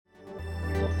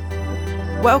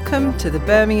Welcome to the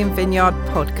Birmingham Vineyard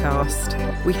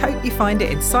podcast. We hope you find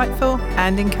it insightful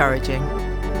and encouraging.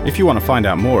 If you want to find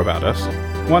out more about us,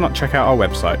 why not check out our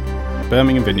website,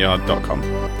 birminghamvineyard.com.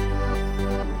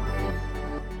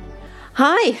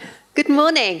 Hi, good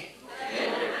morning.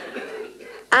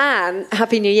 And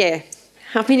Happy New Year.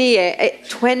 Happy New Year.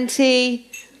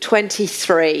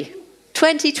 2023.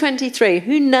 2023.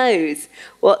 Who knows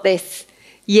what this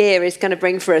year is going to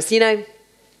bring for us? You know,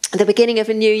 at the beginning of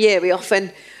a new year, we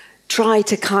often try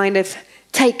to kind of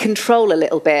take control a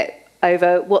little bit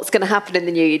over what's going to happen in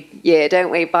the new year,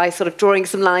 don't we? By sort of drawing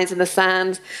some lines in the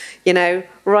sand, you know,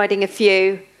 writing a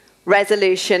few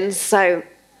resolutions. So,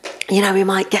 you know, we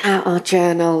might get out our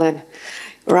journal and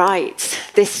write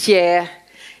this year.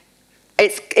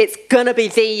 It's going to be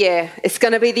the year. It's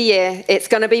going to be the year. It's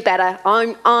going to be better.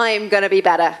 I'm going to be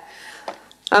better.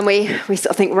 And we sort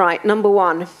of think, right, number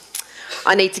one,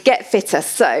 I need to get fitter.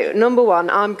 So, number one,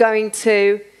 I'm going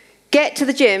to get to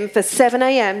the gym for 7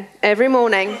 a.m. every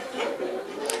morning.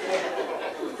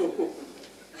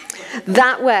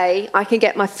 That way, I can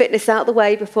get my fitness out of the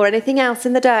way before anything else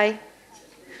in the day.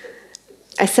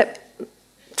 Except,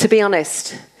 to be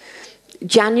honest,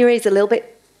 January is a little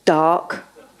bit dark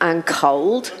and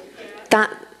cold.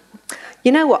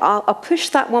 You know what, I'll push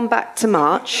that one back to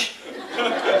March.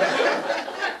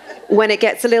 When it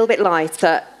gets a little bit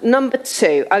lighter. Number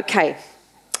two, okay,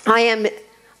 I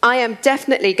am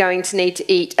definitely going to need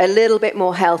to eat a little bit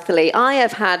more healthily. I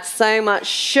have had so much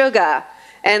sugar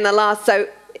in the last, so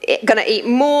going to eat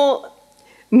more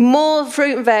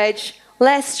fruit and veg,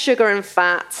 less sugar and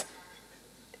fat.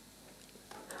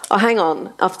 Oh, hang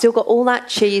on, I've still got all that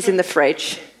cheese in the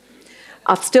fridge.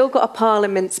 I've still got a pile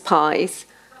of mince pies.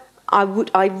 I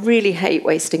really hate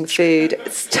wasting food.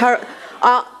 It's terrible.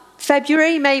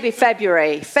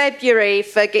 February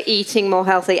for eating more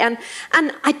healthy. And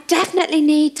I definitely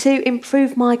need to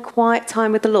improve my quiet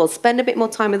time with the Lord, spend a bit more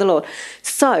time with the Lord.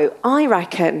 So I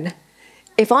reckon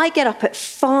if I get up at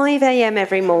 5 a.m.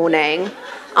 every morning,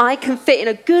 I can fit in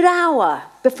a good hour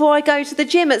before I go to the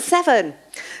gym at 7.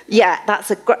 Yeah,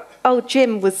 that's a great... Oh,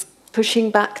 gym was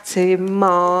pushing back to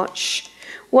March.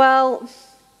 Well,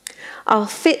 I'll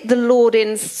fit the Lord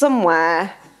in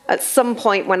somewhere at some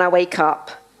point when I wake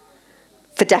up.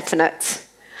 For definite.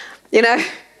 You know,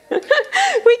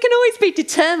 we can always be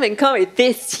determined, can't we?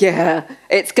 This year,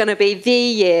 it's going to be the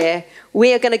year.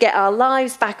 We are going to get our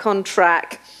lives back on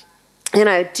track. You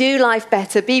know, do life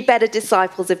better, be better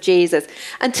disciples of Jesus.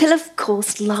 Until, of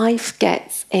course, life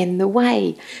gets in the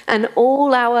way. And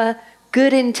all our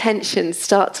good intentions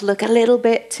start to look a little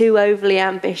bit too overly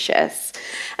ambitious.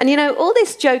 And, you know, all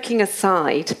this joking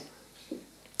aside,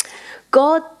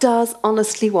 God does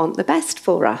honestly want the best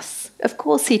for us. Of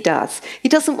course he does. He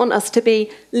doesn't want us to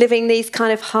be living these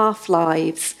kind of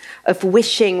half-lives of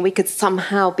wishing we could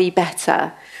somehow be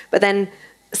better, but then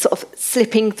sort of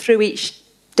slipping through each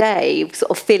day, sort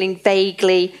of feeling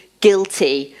vaguely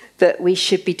guilty that we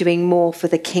should be doing more for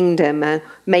the kingdom and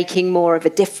making more of a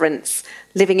difference,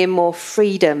 living in more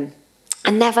freedom,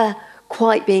 and never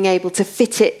quite being able to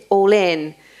fit it all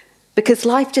in. Because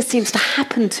life just seems to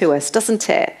happen to us, doesn't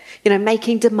it? You know,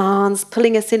 making demands,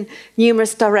 pulling us in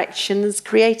numerous directions,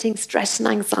 creating stress and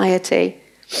anxiety.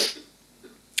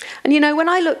 And, you know, when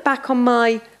I look back on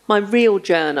my real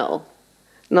journal,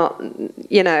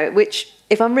 which,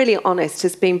 if I'm really honest,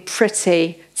 has been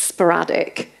pretty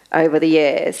sporadic over the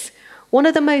years, one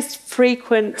of the most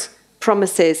frequent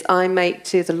promises I make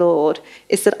to the Lord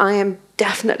is that I am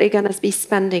definitely going to be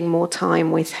spending more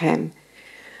time with him.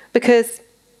 Because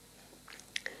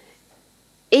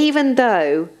even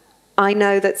though I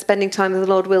know that spending time with the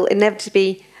Lord will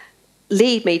inevitably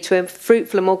lead me to a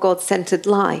fruitful and more God-centered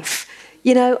life,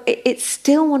 you know, it's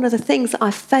still one of the things that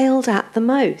I've failed at the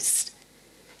most.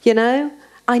 You know,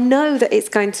 I know that it's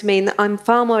going to mean that I'm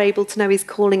far more able to know his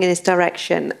calling and his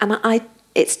direction. And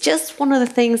it's just one of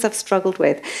the things I've struggled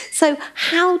with. So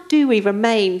how do we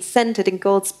remain centered in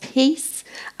God's peace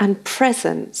and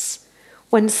presence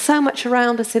when so much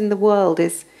around us in the world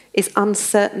is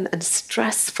uncertain and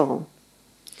stressful?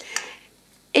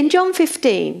 In John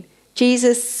 15,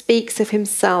 Jesus speaks of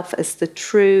himself as the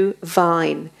true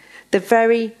vine, the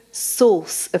very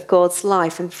source of God's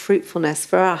life and fruitfulness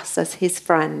for us as his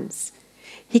friends.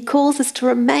 He calls us to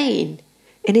remain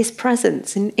in his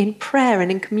presence, in prayer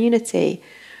and in community,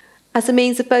 as a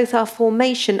means of both our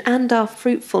formation and our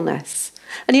fruitfulness.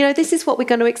 And you know, this is what we're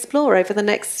going to explore over the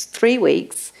next 3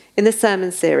 weeks in the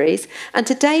sermon series. And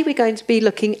today we're going to be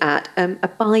looking at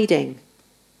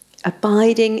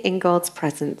abiding in God's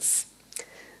presence.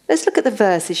 Let's look at the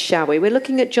verses, shall we? We're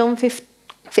looking at John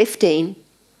 15,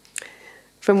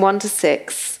 from 1 to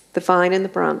 6, the vine and the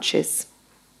branches.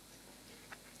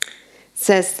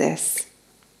 says this: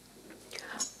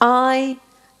 I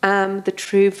am the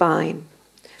true vine,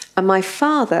 and my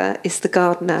Father is the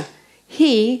gardener.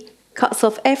 He cuts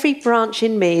off every branch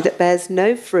in me that bears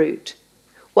no fruit,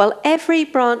 while every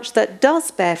branch that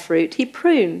does bear fruit he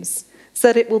prunes, so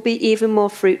that it will be even more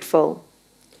fruitful.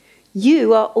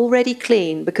 You are already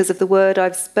clean because of the word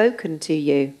I've spoken to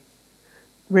you.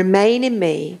 Remain in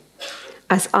me,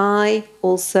 as I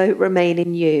also remain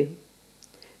in you.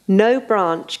 No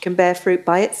branch can bear fruit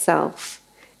by itself.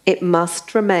 It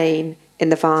must remain in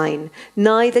the vine.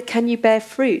 Neither can you bear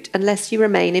fruit unless you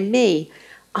remain in me.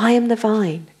 I am the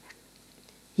vine.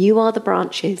 You are the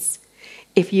branches.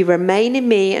 If you remain in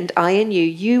me and I in you,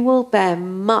 you will bear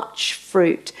much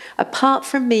fruit. Apart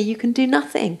from me, you can do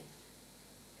nothing.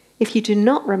 If you do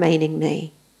not remain in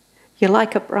me, you're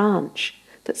like a branch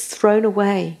that's thrown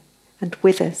away and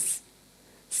withers.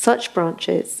 Such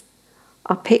branches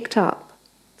are picked up,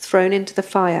 thrown into the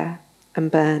fire,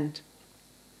 and burned.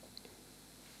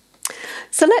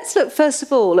 So let's look first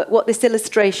of all at what this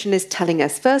illustration is telling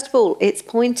us. First of all, it's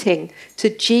pointing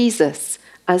to Jesus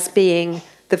as being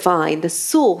the vine, the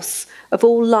source of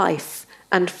all life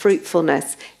and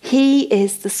fruitfulness. He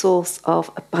is the source of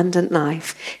abundant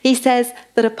life. He says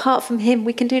that apart from him,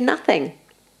 we can do nothing.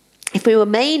 If we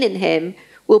remain in him,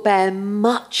 we'll bear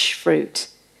much fruit.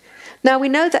 Now, we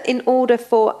know that in order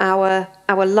for our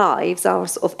lives, our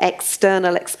sort of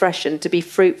external expression to be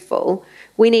fruitful,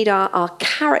 we need our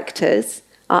characters,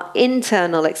 our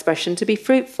internal expression to be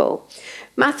fruitful.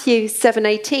 Matthew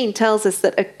 7:18 tells us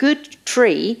that a good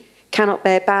tree cannot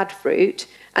bear bad fruit,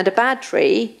 and a bad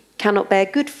tree cannot bear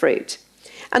good fruit.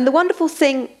 And the wonderful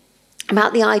thing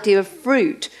about the idea of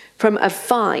fruit from a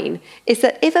vine is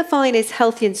that if a vine is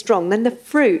healthy and strong, then the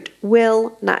fruit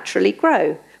will naturally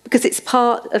grow because it's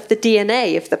part of the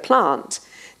DNA of the plant.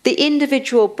 The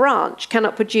individual branch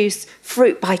cannot produce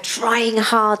fruit by trying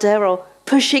harder or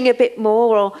pushing a bit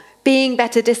more or being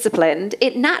better disciplined.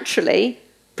 It naturally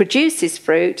produces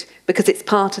fruit because it's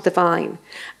part of the vine.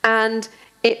 And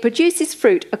it produces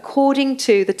fruit according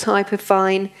to the type of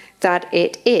vine that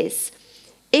it is.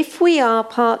 If we are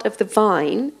part of the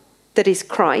vine that is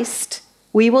Christ,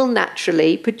 we will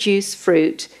naturally produce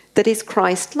fruit that is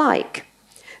Christ-like.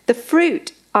 The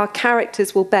fruit our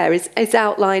characters will bear is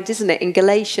outlined, isn't it, in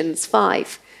Galatians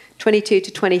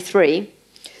 5:22-23. It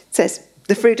says,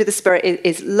 the fruit of the Spirit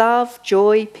is love,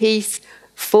 joy, peace,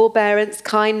 forbearance,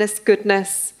 kindness,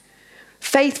 goodness,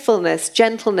 faithfulness,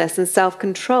 gentleness, and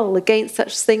self-control. Against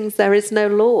such things there is no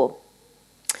law.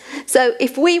 So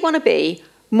if we want to be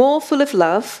more full of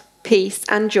love, peace,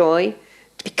 and joy,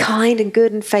 to be kind and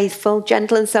good and faithful,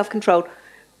 gentle and self-controlled,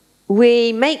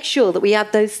 we make sure that we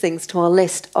add those things to our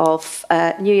list of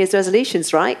New Year's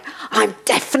resolutions, right? I'm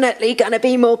definitely going to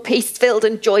be more peace-filled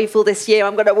and joyful this year.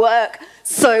 I'm going to work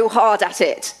so hard at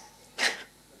it.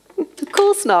 Of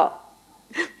course not.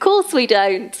 Of course we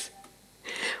don't.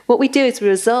 What we do is we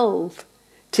resolve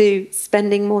to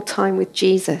spending more time with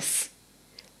Jesus.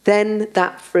 Then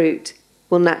that fruit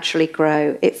will naturally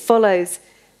grow. It follows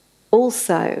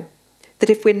also that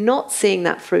if we're not seeing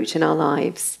that fruit in our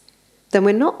lives, then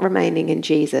we're not remaining in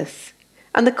Jesus.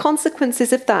 And the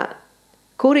consequences of that,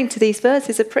 according to these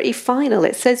verses, are pretty final.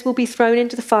 It says we'll be thrown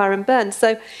into the fire and burned.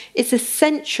 So it's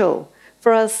essential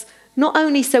for us, not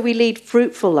only so we lead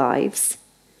fruitful lives,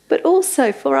 but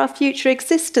also for our future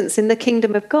existence in the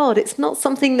kingdom of God. It's not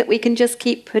something that we can just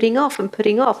keep putting off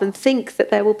and think that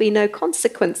there will be no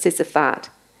consequences of that.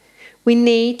 We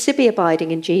need to be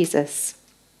abiding in Jesus.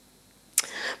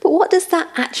 But what does that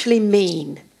actually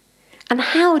mean? And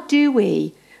how do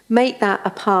we make that a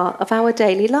part of our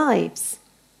daily lives?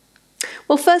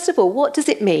 Well, first of all, what does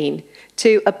it mean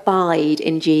to abide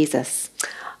in Jesus?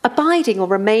 Abiding or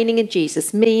remaining in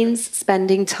Jesus means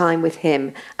spending time with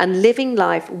him and living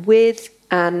life with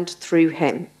and through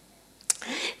him.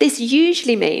 This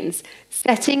usually means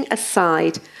setting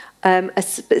aside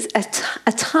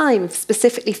a time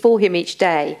specifically for him each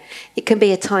day. It can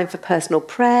be a time for personal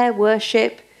prayer,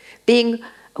 worship, being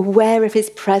aware of his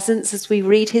presence as we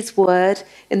read his word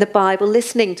in the Bible,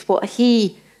 listening to what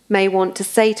he may want to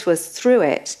say to us through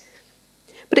it.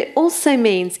 But it also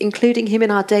means including him in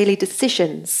our daily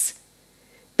decisions,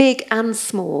 big and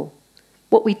small,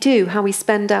 what we do, how we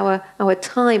spend our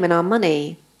time and our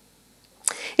money.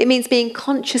 It means being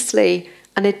consciously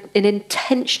and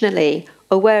intentionally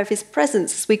aware of his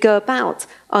presence as we go about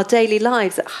our daily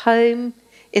lives at home,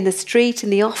 in the street, in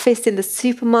the office, in the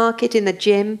supermarket, in the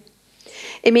gym.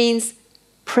 It means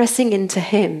pressing into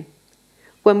him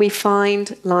when we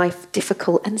find life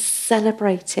difficult and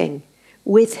celebrating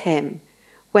with him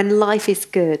when life is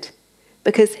good,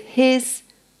 because his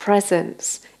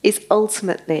presence is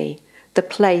ultimately the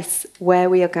place where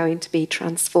we are going to be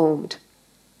transformed.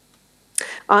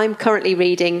 I'm currently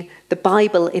reading the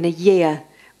Bible in a year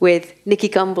with Nicky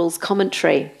Gumbel's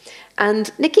commentary.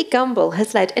 And Nicky Gumbel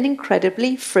has led an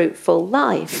incredibly fruitful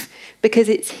life because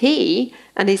it's he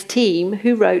and his team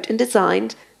who wrote and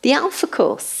designed the Alpha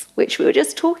Course, which we were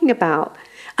just talking about.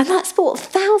 And that's brought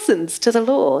thousands to the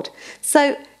Lord.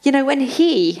 So, when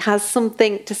he has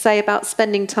something to say about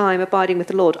spending time abiding with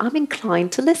the Lord, I'm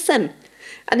inclined to listen.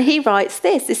 And he writes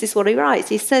this is what he writes.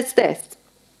 He says this: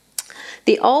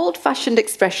 the old-fashioned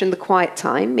expression, the quiet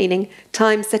time, meaning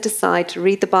time set aside to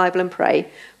read the Bible and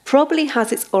pray, probably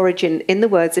has its origin in the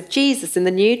words of Jesus in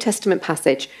the New Testament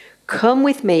passage, "Come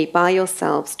with me by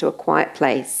yourselves to a quiet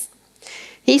place."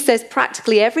 He says,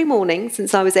 practically every morning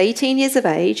since I was 18 years of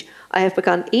age, I have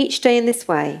begun each day in this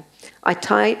way. I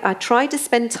try to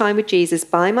spend time with Jesus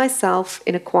by myself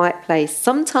in a quiet place.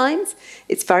 Sometimes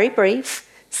it's very brief,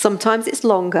 sometimes it's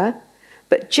longer,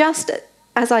 but just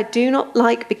as I do not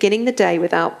like beginning the day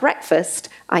without breakfast,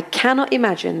 I cannot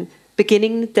imagine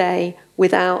beginning the day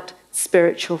without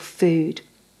spiritual food.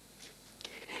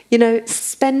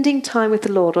 Spending time with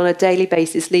the Lord on a daily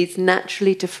basis leads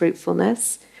naturally to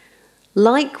fruitfulness.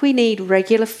 Like we need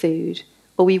regular food,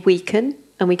 or we weaken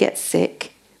and we get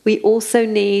sick, we also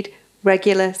need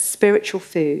regular spiritual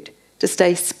food to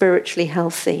stay spiritually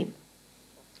healthy.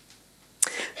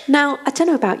 Now, I don't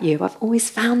know about you, I've always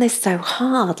found this so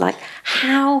hard. Like,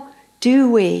 how do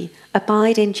we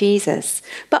abide in Jesus?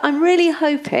 But I'm really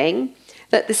hoping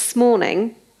that this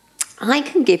morning I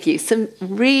can give you some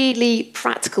really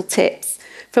practical tips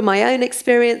from my own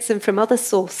experience and from other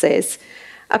sources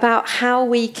about how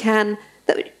we can,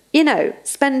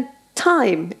 spend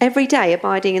time every day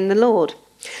abiding in the Lord.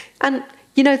 And,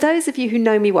 those of you who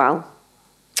know me well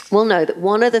will know that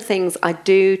one of the things I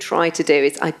do try to do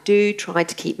is I do try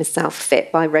to keep myself fit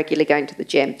by regularly going to the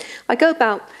gym. I go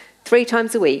about 3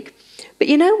 times a week. But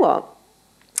you know what?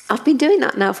 I've been doing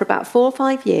that now for about 4 or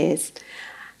 5 years.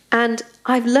 And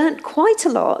I've learned quite a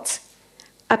lot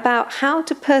about how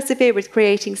to persevere with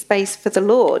creating space for the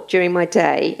Lord during my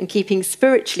day and keeping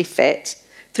spiritually fit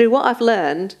through what I've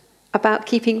learned about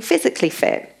keeping physically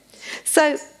fit.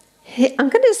 So I'm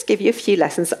going to just give you a few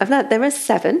lessons that I've learned. There are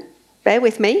 7. Bear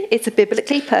with me. It's a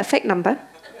biblically perfect number.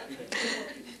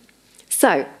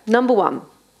 So, number 1,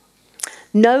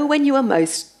 know when you are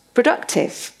most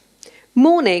productive.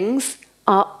 Mornings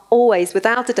are always,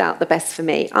 without a doubt, the best for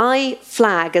me. I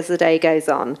flag as the day goes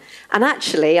on. And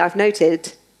actually, I've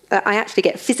noted that I actually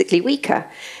get physically weaker.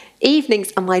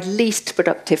 Evenings are my least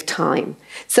productive time.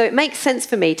 So it makes sense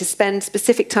for me to spend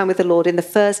specific time with the Lord in the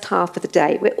first half of the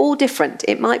day. We're all different.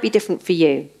 It might be different for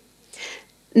you.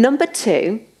 Number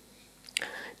 2,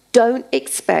 don't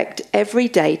expect every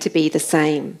day to be the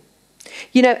same.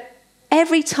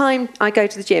 Every time I go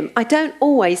to the gym, I don't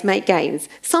always make gains.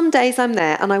 Some days I'm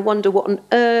there and I wonder what on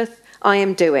earth I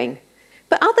am doing.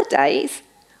 But other days,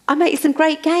 I make some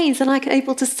great gains and I'm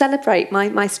able to celebrate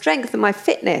my strength and my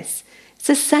fitness. It's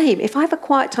the same. If I have a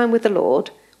quiet time with the Lord,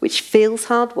 which feels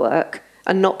hard work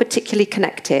and not particularly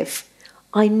connective,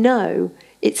 I know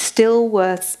it's still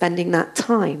worth spending that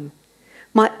time.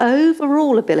 My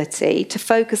overall ability to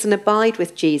focus and abide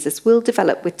with Jesus will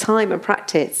develop with time and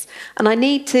practice, and I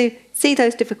need to see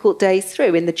those difficult days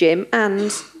through in the gym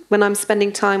and when I'm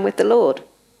spending time with the Lord.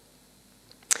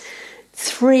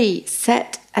 3,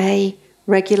 set a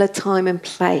regular time and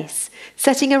place.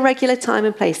 Setting a regular time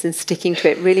and place and sticking to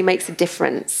it really makes a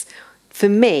difference for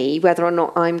me, whether or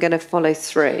not I'm going to follow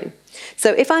through.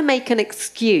 So if I make an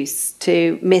excuse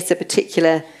to miss a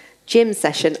particular gym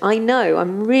session, I know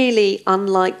I'm really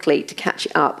unlikely to catch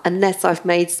it up unless I've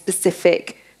made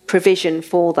specific provision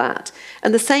for that.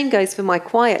 And the same goes for my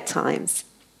quiet times.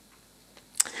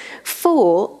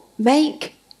 4,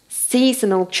 make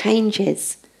seasonal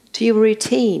changes to your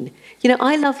routine.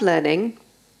 I love learning,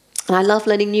 and I love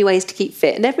learning new ways to keep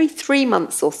fit. And every 3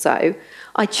 months or so,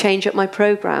 I change up my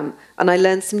program and I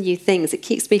learn some new things. It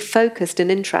keeps me focused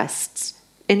and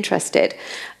interested.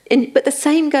 But the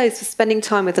same goes for spending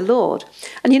time with the Lord.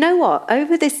 And you know what?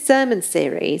 Over this sermon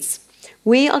series,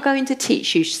 we are going to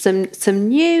teach you some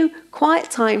new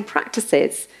quiet time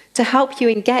practices to help you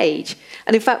engage.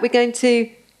 And in fact, we're going to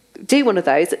do one of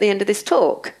those at the end of this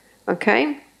talk.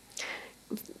 Okay?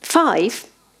 5,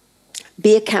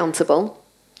 be accountable.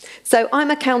 So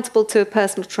I'm accountable to a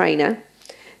personal trainer.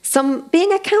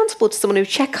 Being accountable to someone who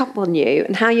check up on you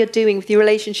and how you're doing with your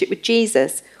relationship with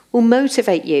Jesus will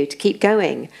motivate you to keep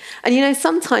going. And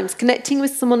sometimes connecting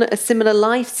with someone at a similar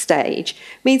life stage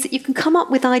means that you can come up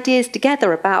with ideas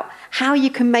together about how you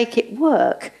can make it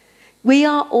work. We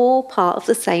are all part of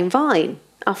the same vine,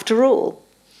 after all.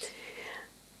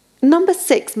 Number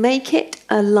 6, make it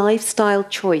a lifestyle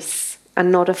choice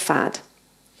and not a fad.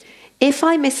 If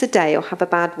I miss a day or have a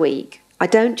bad week, I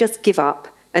don't just give up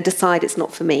and decide it's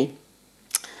not for me.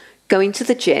 Going to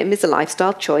the gym is a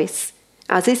lifestyle choice,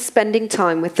 as is spending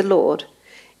time with the Lord.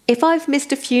 If I've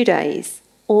missed a few days,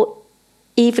 or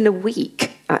even a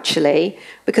week, actually,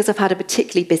 because I've had a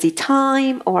particularly busy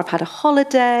time, or I've had a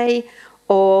holiday,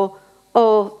 or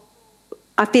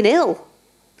I've been ill,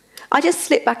 I just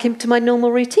slip back into my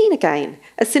normal routine again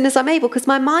as soon as I'm able, because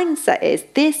my mindset is,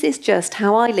 this is just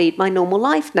how I lead my normal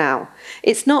life now.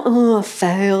 It's not, I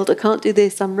failed, I can't do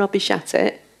this, I'm rubbish at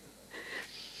it.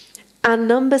 And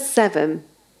number 7,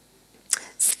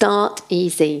 start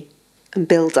easy and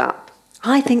build up.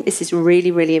 I think this is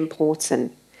really, really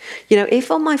important. You know,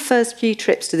 if on my first few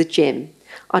trips to the gym,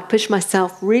 I'd push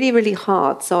myself really, really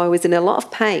hard, so I was in a lot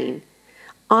of pain,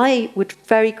 I would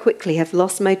very quickly have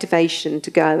lost motivation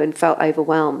to go and felt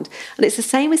overwhelmed. And it's the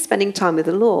same with spending time with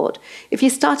the Lord. If you're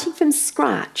starting from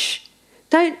scratch,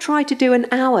 don't try to do an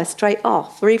hour straight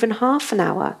off or even half an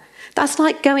hour. That's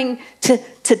like going to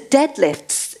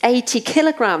deadlifts 80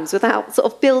 kilograms without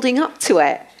sort of building up to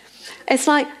it. It's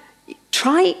like,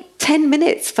 try 10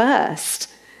 minutes first.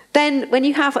 Then when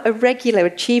you have a regular,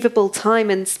 achievable time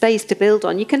and space to build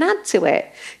on, you can add to it.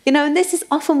 You know, and this is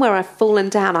often where I've fallen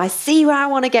down. I see where I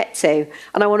want to get to,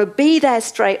 and I want to be there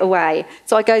straight away.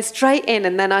 So I go straight in,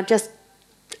 and then I'm just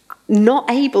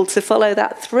not able to follow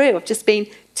that through. I've just been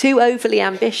too overly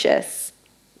ambitious.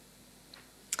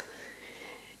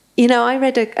 You know, I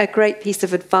read a great piece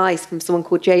of advice from someone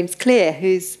called James Clear,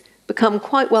 who's become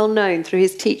quite well known through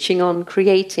his teaching on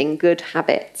creating good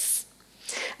habits.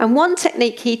 And one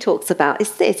technique he talks about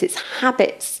is this, it's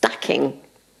habit stacking.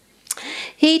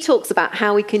 He talks about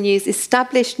how we can use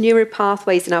established neural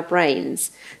pathways in our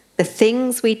brains, the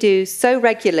things we do so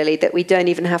regularly that we don't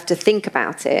even have to think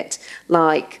about it,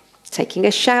 like taking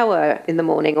a shower in the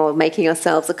morning or making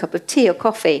ourselves a cup of tea or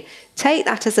coffee. Take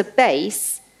that as a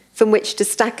base from which to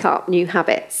stack up new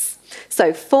habits.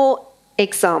 So, for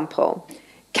example,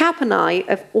 Cap and I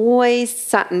have always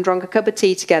sat and drunk a cup of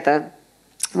tea together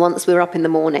once we were up in the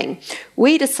morning.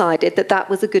 We decided that that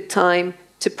was a good time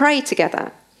to pray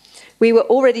together. We were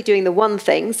already doing the one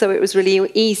thing, so it was really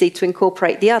easy to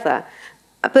incorporate the other.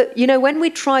 But, you know, when we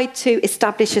tried to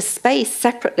establish a space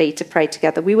separately to pray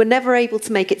together, we were never able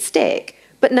to make it stick.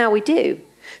 But now we do.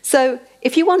 So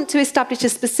if you want to establish a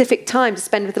specific time to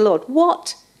spend with the Lord,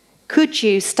 what could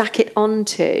you stack it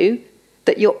onto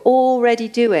that you're already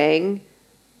doing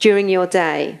during your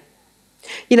day?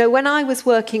 You know, when I was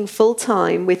working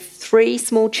full-time with 3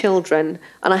 small children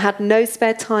and I had no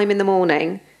spare time in the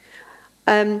morning,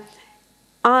 what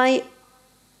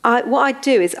I'd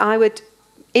do is I would,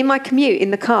 in my commute in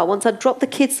the car, once I'd drop the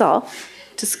kids off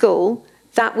to school,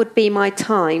 that would be my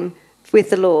time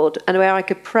with the Lord and where I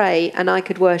could pray and I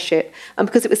could worship. And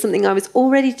because it was something I was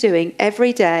already doing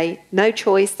every day, no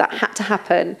choice, that had to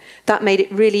happen, that made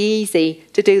it really easy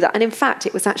to do that. And in fact,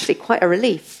 it was actually quite a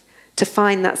relief to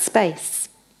find that space.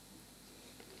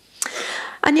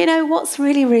 And you know, what's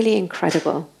really, really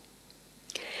incredible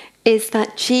is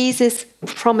that Jesus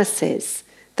promises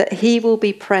that he will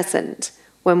be present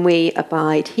when we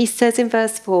abide. He says in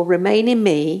verse 4, remain in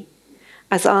me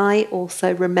as I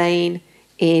also remain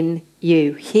in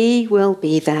you. He will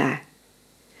be there.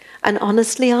 And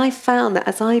honestly, I found that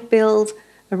as I build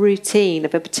a routine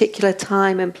of a particular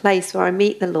time and place where I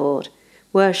meet the Lord,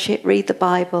 worship, read the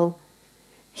Bible,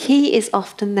 he is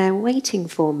often there waiting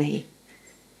for me.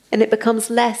 And it becomes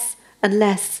less and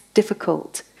less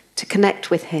difficult to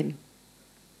connect with him.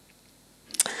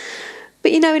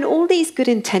 But you know, in all these good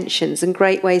intentions and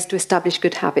great ways to establish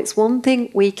good habits, one thing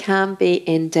we can be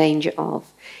in danger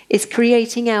of is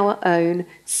creating our own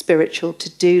spiritual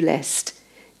to-do list.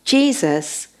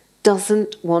 Jesus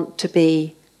doesn't want to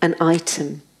be an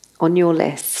item on your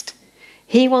list.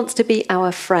 He wants to be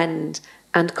our friend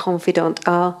and confidant,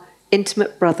 our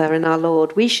intimate brother and our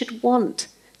Lord. We should want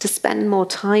to spend more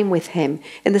time with him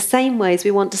in the same way as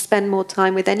we want to spend more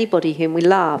time with anybody whom we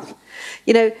love.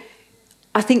 You know,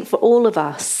 I think for all of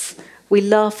us, we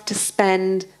love to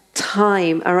spend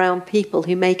time around people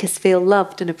who make us feel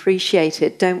loved and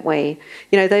appreciated, don't we?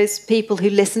 You know, those people who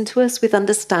listen to us with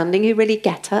understanding, who really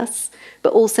get us,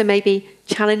 but also maybe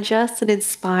challenge us and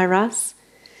inspire us.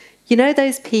 You know,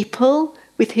 those people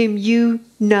with whom you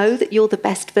know that you're the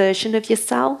best version of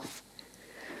yourself.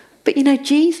 But you know,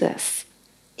 Jesus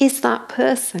is that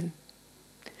person.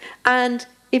 And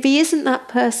if he isn't that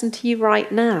person to you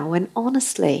right now, and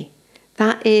honestly,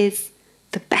 that is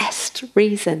the best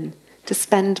reason to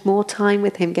spend more time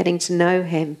with him, getting to know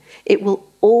him. It will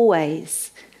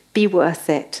always be worth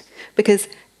it, because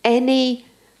any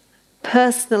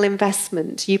personal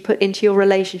investment you put into your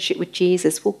relationship with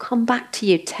Jesus will come back to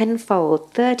you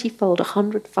tenfold, 30-fold,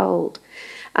 100-fold,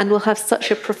 and will have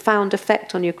such a profound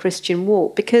effect on your Christian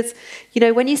walk. Because,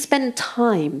 when you spend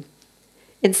time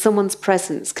in someone's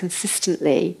presence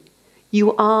consistently,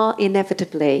 you are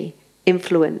inevitably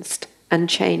influenced and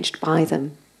changed by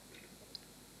them.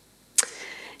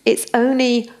 It's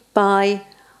only by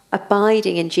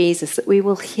abiding in Jesus that we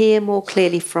will hear more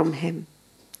clearly from him,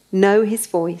 know his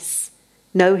voice,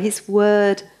 know his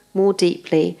word more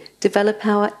deeply, develop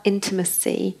our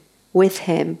intimacy with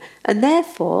him, and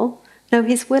therefore know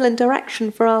his will and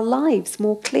direction for our lives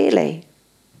more clearly.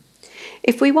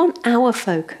 If we want our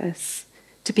focus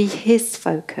to be his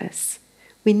focus,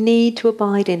 we need to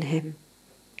abide in him.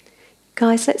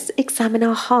 Guys, let's examine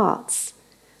our hearts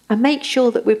and make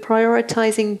sure that we're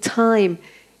prioritizing time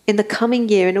in the coming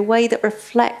year in a way that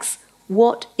reflects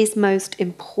what is most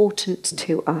important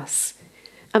to us.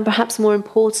 And perhaps more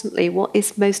importantly, what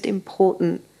is most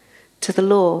important to the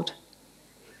Lord.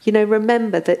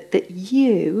 Remember that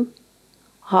you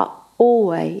are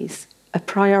always a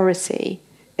priority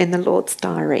in the Lord's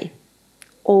diary.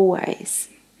 Always.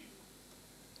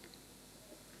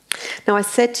 Now, I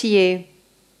said to you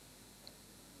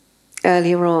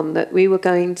earlier on that we were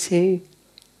going to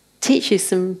teach you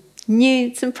some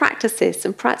practices,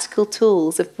 some practical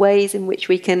tools of ways in which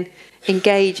we can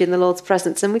engage in the Lord's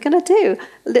presence. And we're going to do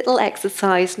a little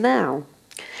exercise now.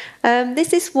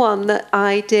 This is one that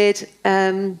I did,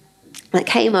 that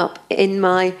came up in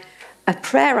a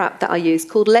prayer app that I use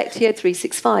called Lectio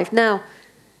 365. Now,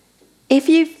 if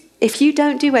you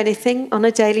don't do anything on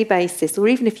a daily basis, or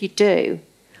even if you do,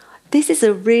 this is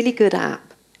a really good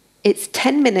app. It's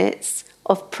 10 minutes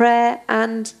of prayer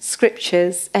and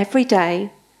scriptures every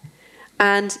day,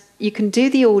 and you can do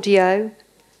the audio.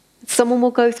 Someone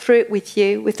will go through it with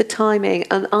you with the timing,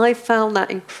 and I found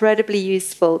that incredibly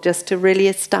useful just to really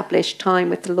establish time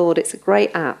with the Lord. It's a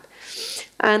great app.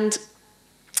 And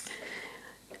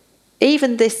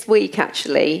even this week,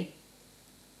 actually,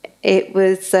 it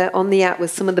was on the app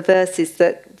with some of the verses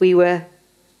that we're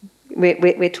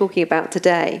talking about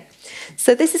today.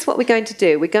 So this is what we're going to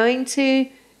do. We're going to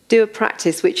do a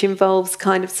practice which involves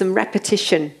kind of some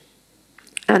repetition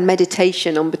and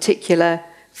meditation on particular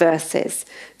verses.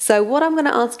 So what I'm going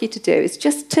to ask you to do is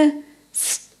just to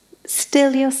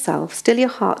still yourself, still your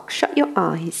heart, shut your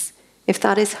eyes, if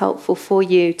that is helpful for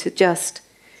you to just,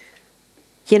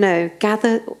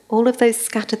 gather all of those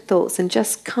scattered thoughts and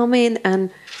just come in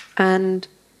and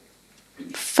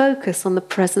focus on the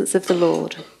presence of the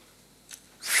Lord.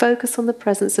 Focus on the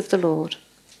presence of the Lord.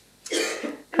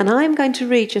 And I'm going to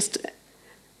read just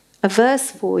a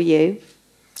verse for you,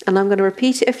 and I'm going to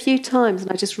repeat it a few times, and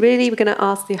we're going to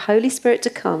ask the Holy Spirit to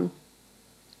come.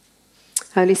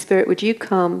 Holy Spirit, would you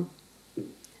come,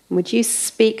 and would you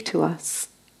speak to us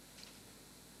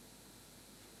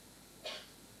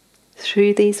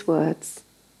through these words?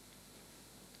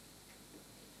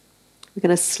 We're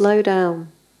going to slow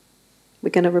down. We're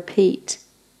going to repeat.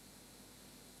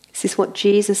 This is what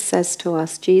Jesus says to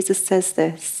us. Jesus says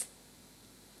this: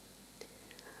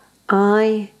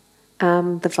 I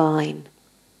am the vine.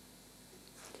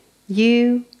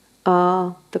 You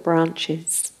are the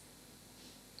branches.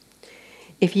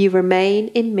 If you remain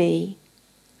in me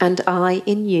and I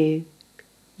in you,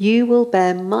 you will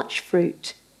bear much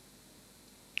fruit.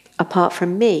 Apart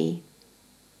from me,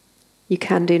 you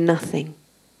can do nothing.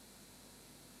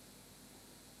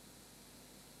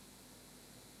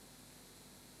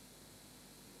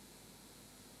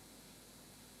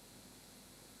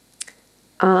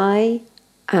 I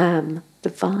am the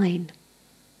vine.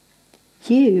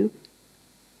 You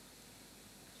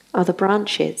are the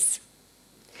branches.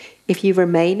 If you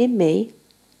remain in me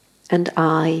and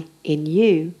I in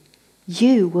you,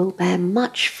 you will bear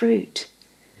much fruit.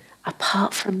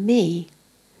 Apart from me,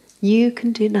 you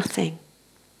can do nothing.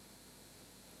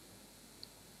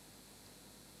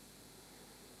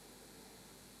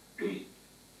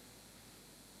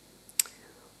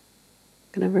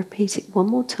 I'm going to repeat it one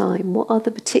more time. What are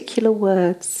the particular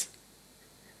words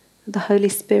that the Holy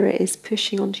Spirit is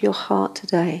pushing onto your heart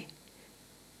today?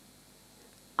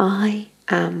 I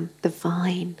am the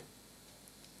vine.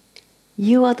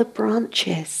 You are the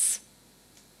branches.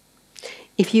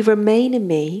 If you remain in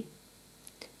me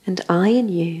and I in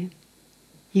you,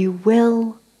 you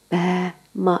will bear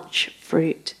much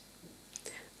fruit.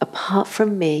 Apart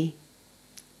from me,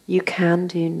 you can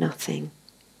do nothing.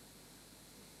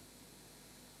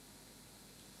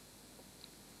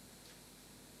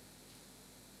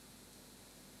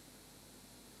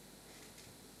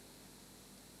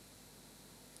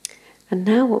 And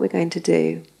now what we're going to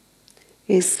do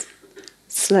is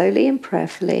slowly and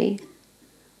prayerfully,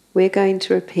 we're going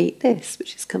to repeat this,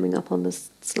 which is coming up on the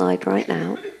slide right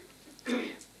now.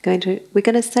 We're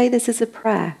going to say this as a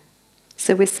prayer.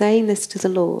 So we're saying this to the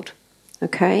Lord,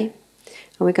 okay?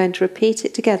 And we're going to repeat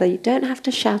it together. You don't have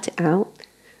to shout it out,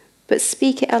 but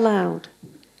speak it aloud.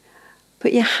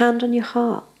 Put your hand on your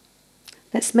heart.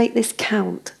 Let's make this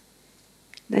count.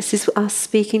 This is us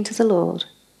speaking to the Lord.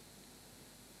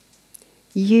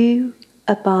 You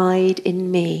abide in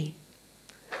me.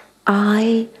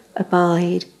 I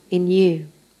abide in you.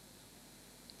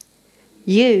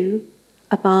 You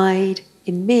abide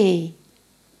in me.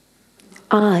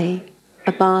 I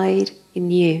abide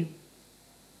in you.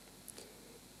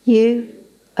 You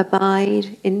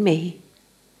abide in me.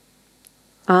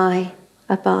 I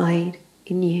abide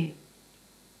in you.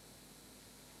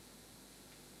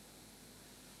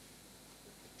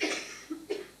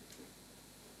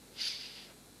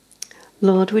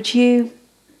 Lord, would you,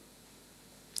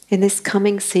 in this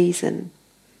coming season,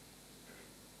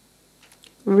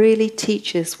 really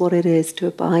teach us what it is to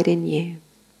abide in you.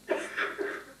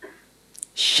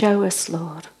 Show us,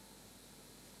 Lord,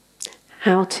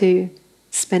 how to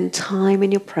spend time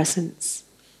in your presence.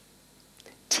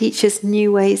 Teach us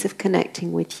new ways of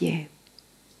connecting with you.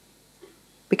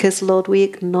 Because, Lord, we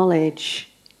acknowledge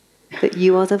that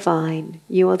you are the vine,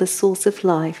 you are the source of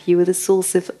life, you are the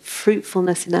source of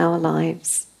fruitfulness in our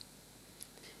lives.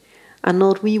 And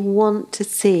Lord, we want to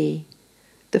see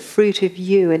the fruit of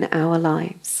you in our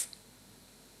lives.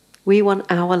 We want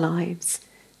our lives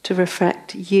to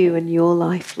reflect you and your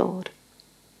life, Lord.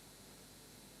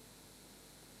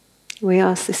 We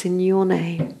ask this in your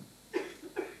name.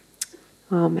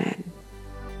 Amen.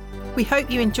 We hope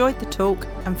you enjoyed the talk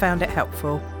and found it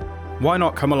helpful. Why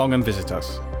not come along and visit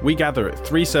us? We gather at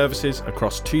 3 services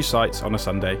across 2 sites on a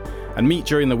Sunday and meet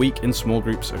during the week in small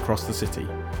groups across the city.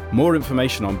 More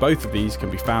information on both of these can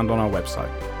be found on our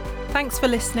website. Thanks for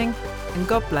listening, and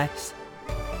God bless.